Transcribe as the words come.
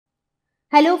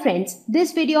Hello friends,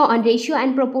 this video on ratio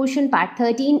and proportion part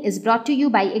 13 is brought to you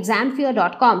by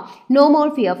examfear.com. No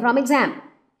more fear from exam.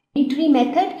 Unitary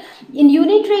method. In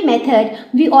unitary method,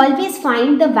 we always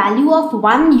find the value of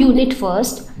one unit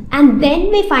first and then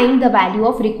we find the value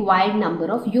of required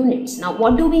number of units. Now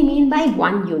what do we mean by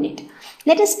one unit?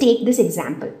 Let us take this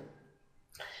example.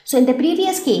 So in the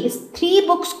previous case, three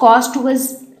books cost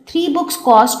was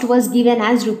given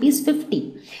as rupees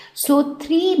 50. So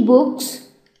 3 books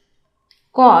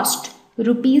cost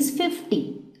rupees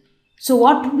 50. So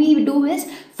what we do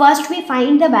is, first we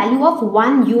find the value of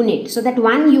one unit. So that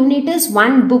one unit is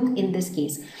one book in this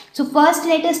case. So first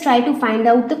let us try to find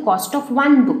out the cost of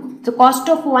one book. The cost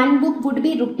of one book would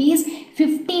be rupees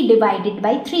 50 divided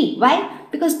by 3. Why?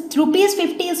 Because rupees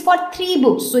 50 is for 3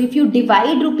 books. So if you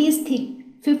divide rupees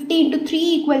 50 into 3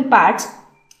 equal parts,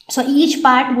 so each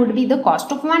part would be the cost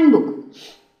of one book.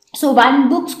 So one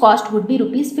book's cost would be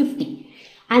rupees 50.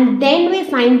 And then we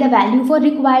find the value for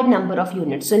required number of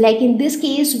units. So like in this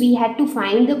case, we had to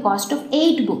find the cost of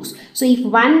 8 books. So if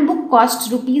one book costs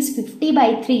rupees 50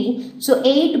 by 3, so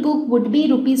 8 book would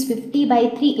be rupees 50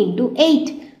 by 3 into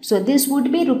 8. So this would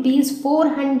be rupees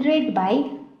 400 by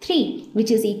 3,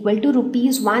 which is equal to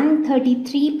rupees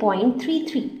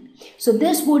 133.33. So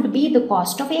this would be the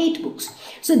cost of 8 books.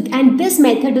 So, and this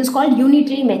method is called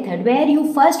unitary method, where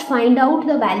you first find out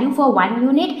the value for one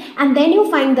unit and then you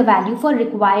find the value for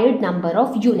required number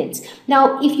of units.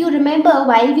 Now, if you remember,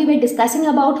 while we were discussing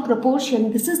about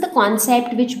proportion, this is the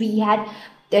concept which we had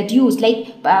used,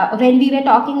 like when we were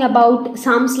talking about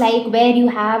sums like where you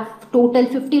have total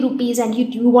 50 rupees and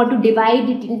you want to divide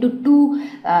it into 2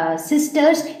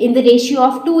 sisters in the ratio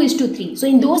of 2:3. So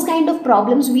in those kind of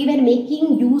problems, we were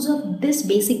making use of this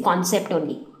basic concept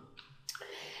only.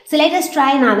 So let us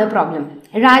try another problem.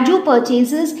 Raju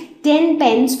purchases 10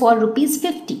 pens for rupees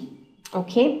 50.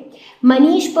 Okay.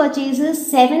 Manish purchases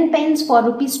 7 pens for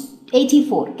rupees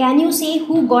 84. Can you say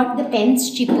who got the pens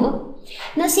cheaper?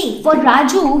 Now see, for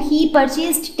Raju, he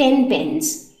purchased 10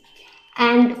 pens.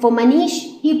 And for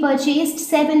Manish, he purchased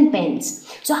 7 pens.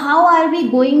 So how are we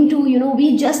going to,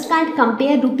 we just can't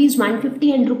compare rupees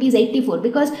 150 and rupees 84,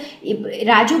 because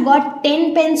Raju got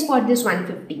 10 pens for this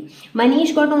 150.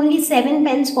 Manish got only 7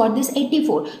 pens for this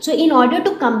 84. So in order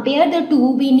to compare the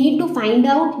two, we need to find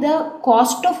out the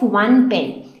cost of one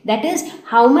pen. That is,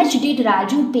 how much did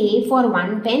Raju pay for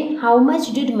one pen? How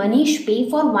much did Manish pay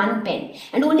for one pen?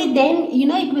 And only then,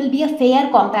 it will be a fair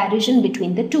comparison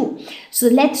between the two. So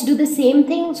let's do the same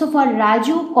thing. So for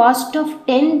Raju, cost of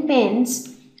 10 pens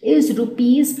is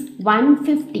rupees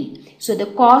 150. So the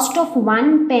cost of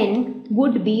one pen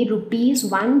would be rupees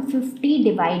 150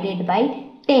 divided by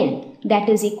 10. That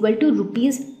is equal to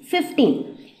rupees 15.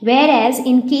 Whereas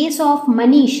in case of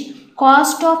Manish,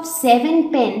 cost of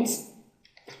 7 pens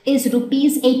is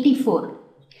rupees 84.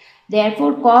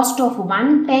 Therefore, cost of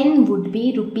one pen would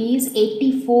be rupees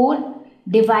 84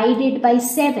 divided by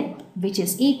 7, which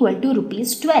is equal to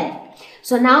rupees 12.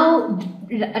 So now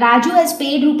Raju has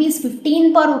paid rupees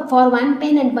 15 for one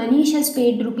pen and Manish has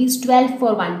paid rupees 12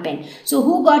 for one pen. So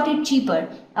who got it cheaper?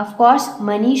 Of course,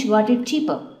 Manish got it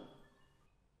cheaper.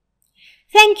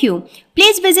 Thank you.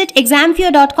 Please visit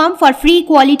examfear.com for free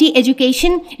quality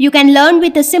education. You can learn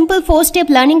with a simple 4-step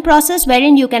learning process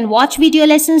wherein you can watch video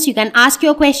lessons, you can ask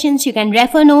your questions, you can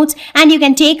refer notes, and you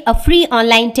can take a free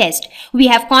online test. We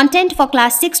have content for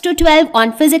class 6 to 12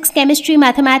 on physics, chemistry,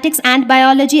 mathematics, and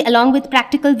biology along with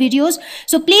practical videos.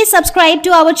 So please subscribe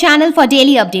to our channel for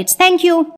daily updates. Thank you.